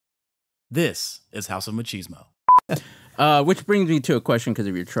This is House of Machismo. Which brings me to a question because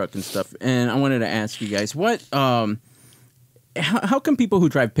of your truck and stuff. And I wanted to ask you guys, how come people who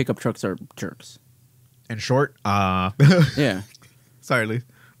drive pickup trucks are jerks? In short, Yeah. sorry, Lee.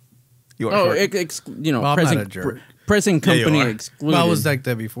 You are short. Well, I'm not a jerk. Present company you are. excluded. Well, I was like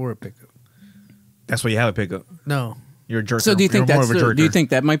that before a pickup. That's why you have a pickup. No. You're a jerk. So do you think You're more of a jerker. do you think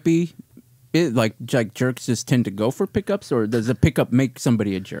that might be it? Like jerks just tend to go for pickups, or does a pickup make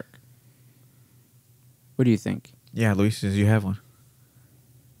somebody a jerk? What do you think? Yeah, Luis says you have one.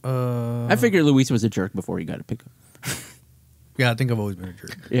 I figured Luis was a jerk before he got a pickup. Yeah, I think I've always been a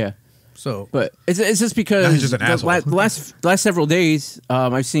jerk. Yeah. So, But it's just because No, he's just an asshole. the last several days,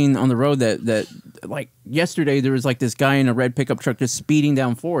 I've seen on the road that like yesterday there was like this guy in a red pickup truck just speeding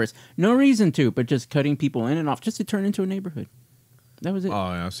down Forest, no reason to, but just cutting people in and off just to turn into a neighborhood. That was it. Oh,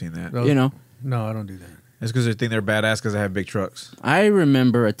 yeah, I've seen that. No. You know, no, I don't do that. It's because they think they're badass because they have big trucks. I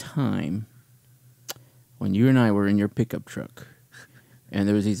remember a time when you and I were in your pickup truck, and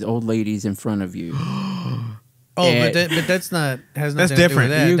there was these old ladies in front of you. Oh, but that's not has nothing to do different.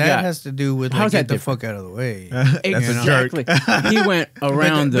 with that. You That got- has to do with How's like, that get the fuck out of the way. Exactly. He went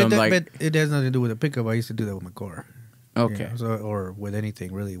around them like but it has nothing to do with a pickup. I used to do that with my car. okay. You know, or with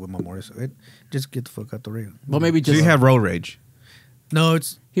anything really with my motorcycle. Just get the fuck out the rail. Well, maybe Do just you have road rage? No,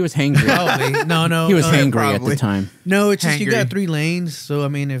 it's he was hangry. probably no. He was no, hangry at the probably. time. No, it's just you Hangry. got 3 lanes. So I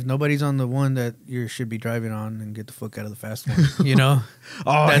mean, if nobody's on the one that you should be driving on, then get the fuck out of the fast one. You know.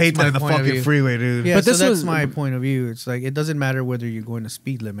 Oh, I That's hate that my in the point of fucking view. freeway, dude. Yeah, But so this that's was- my point of view. It's like it doesn't matter whether you're going to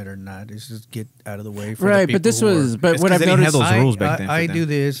speed limit or not. It's just get out of the way. For Right, the but this people who was are- but It's what 'cause I've they didn't have noticed those rules back then for I them. do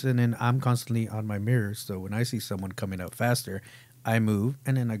this, and then I'm constantly on my mirrors. So when I see someone coming up faster, I move,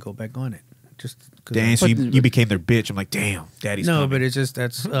 and then I go back on it. Just 'cause Damn, so But- you became their bitch. I'm like, damn, daddy's no, coming. but it's just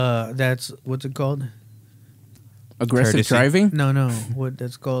that's what's it called? aggressive Courtesy. driving. No, what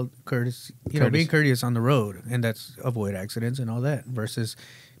that's called courtesy. You know, being Courtesy. courteous on the road, and that's avoid accidents and all that. Versus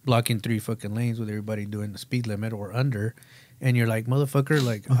blocking 3 fucking lanes with everybody doing the speed limit or under, and you're like, motherfucker,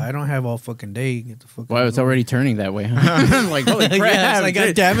 like I don't have all fucking day. Get the fuck. Wow, out it's of the way. already turning that way. Huh? Like holy crap! Yeah, it's like,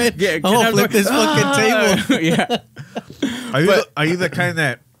 God damn it! Yeah, I'm gonna flip this fucking table. Yeah. Are you the kind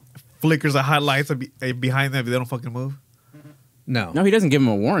that flickers the hot lights behind them if they don't fucking move? No, No, he doesn't give him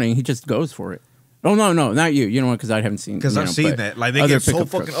a warning. He just goes for it. Oh no, not you. You know what? Because I haven't seen. Because you I've know, seen but that. Like they other get so pickup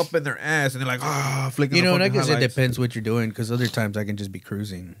fucking trucks. up in their ass and they're like, flicking. You know, and the I guess fucking it highlights. depends what you're doing. Because other times I can just be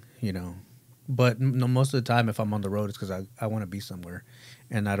cruising. You know, but no, most of the time if I'm on the road, it's because I want to be somewhere,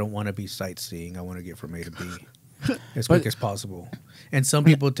 and I don't want to be sightseeing. I want to get from A to B as quick as possible. And some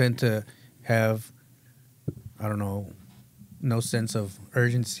people tend to have, I don't know, no sense of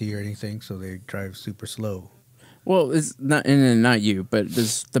urgency or anything, so they drive super slow. Well, it's not, and not you, but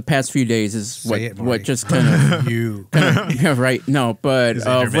the past few days is Say it, what Marty. just kind of You. yeah, right. No, but His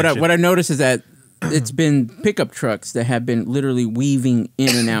what intervention. I noticed is that it's been pickup trucks that have been literally weaving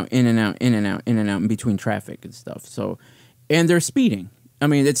in and out, in and out, in and out, in and out in between traffic and stuff. So, and they're speeding. I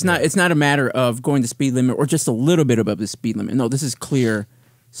mean, it's not a matter of going the speed limit or just a little bit above the speed limit. No, this is clear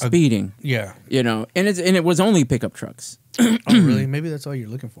speeding. Yeah. You know, and it was only pickup trucks. Oh, really? Maybe that's all you're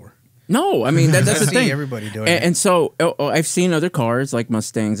looking for. No, I mean that's I the see thing. everybody doing and, it. and so I've seen other cars like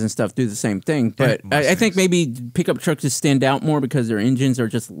Mustangs and stuff do the same thing. But I think maybe pickup trucks just stand out more because their engines are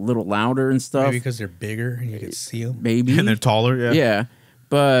just a little louder and stuff. Maybe because they're bigger and you can see them. Maybe. And they're taller. Yeah. Yeah.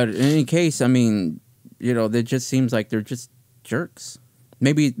 But in any case, I mean, you know, it just seems like they're just jerks.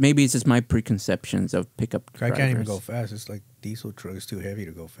 Maybe it's just my preconceptions of pickup I drivers. can't even go fast. It's like diesel truck is too heavy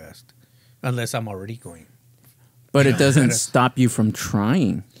to go fast. Unless I'm already going. But You it know, doesn't that's- stop you from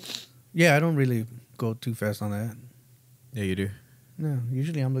trying. Yeah, I don't really go too fast on that. Yeah, you do. No,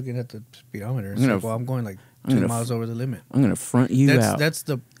 usually I'm looking at the speedometer. It's I'm gonna like, well, I'm going like I'm 2 gonna miles over the limit. I'm going to front you out. That's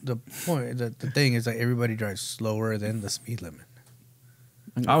the point. The thing is that everybody drives slower than the speed limit.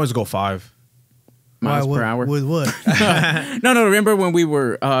 I always go 5. miles Why, per hour. With what? No. Remember when we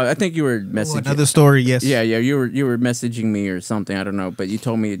were? I think you were messaging. Another story. Yes. Yeah. You were messaging me or something. I don't know. But you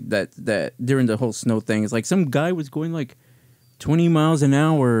told me that during the whole snow thing, it's like some guy was going like 20 miles an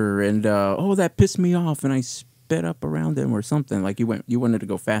hour, and that pissed me off, and I sped up around him or something. Like you wanted to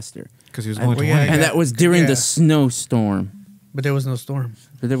go faster, Because he was Well, going yeah, 20. and that was during yeah. the snowstorm. But there was no storm.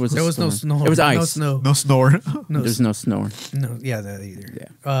 But there was There a was no storm. snow. It was ice. No snow. No snore. No, There's no snow. no. Yeah, that either.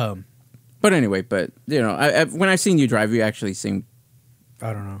 Yeah. But anyway, you know, when I seen you drive, you actually seem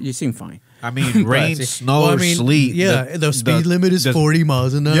I don't know. you seem fine. I mean, rain, See, snow, well, I or mean, sleet. Yeah, the speed limit is the- 40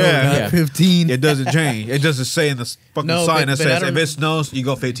 miles an hour, Yeah. not Yeah. 15. It doesn't change. It doesn't say in the fucking No, sign but that I says don't if know. it snows, you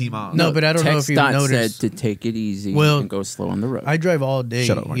go 15 miles. No, but I don't know if you've TxDOT noticed. said to take it easy Well, and go slow on the road. I drive all day,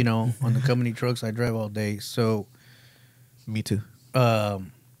 Shut up, Marty. you know, on the company trucks. I drive all day. So Me too.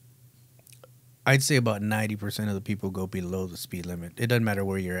 I'd say about 90% of the people go below the speed limit. It doesn't matter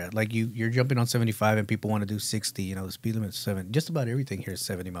where you're at. Like you're jumping on 75 and people want to do 60. You know, the speed limit's 7. Just about everything here is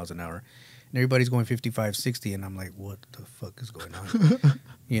 70 miles an hour. And everybody's going 55, 60. And I'm like, what the fuck is going on?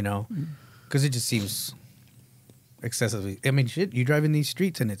 You know? Because it just seems excessively. I mean, shit, you drive in these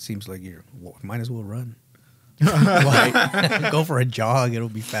streets and it seems like might as well run. Go for a jog. It'll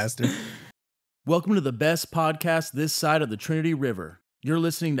be faster. Welcome to the best podcast this side of the Trinity River. You're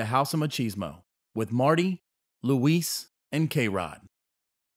listening to House of Machismo with Marty, Luis, and K-Rod.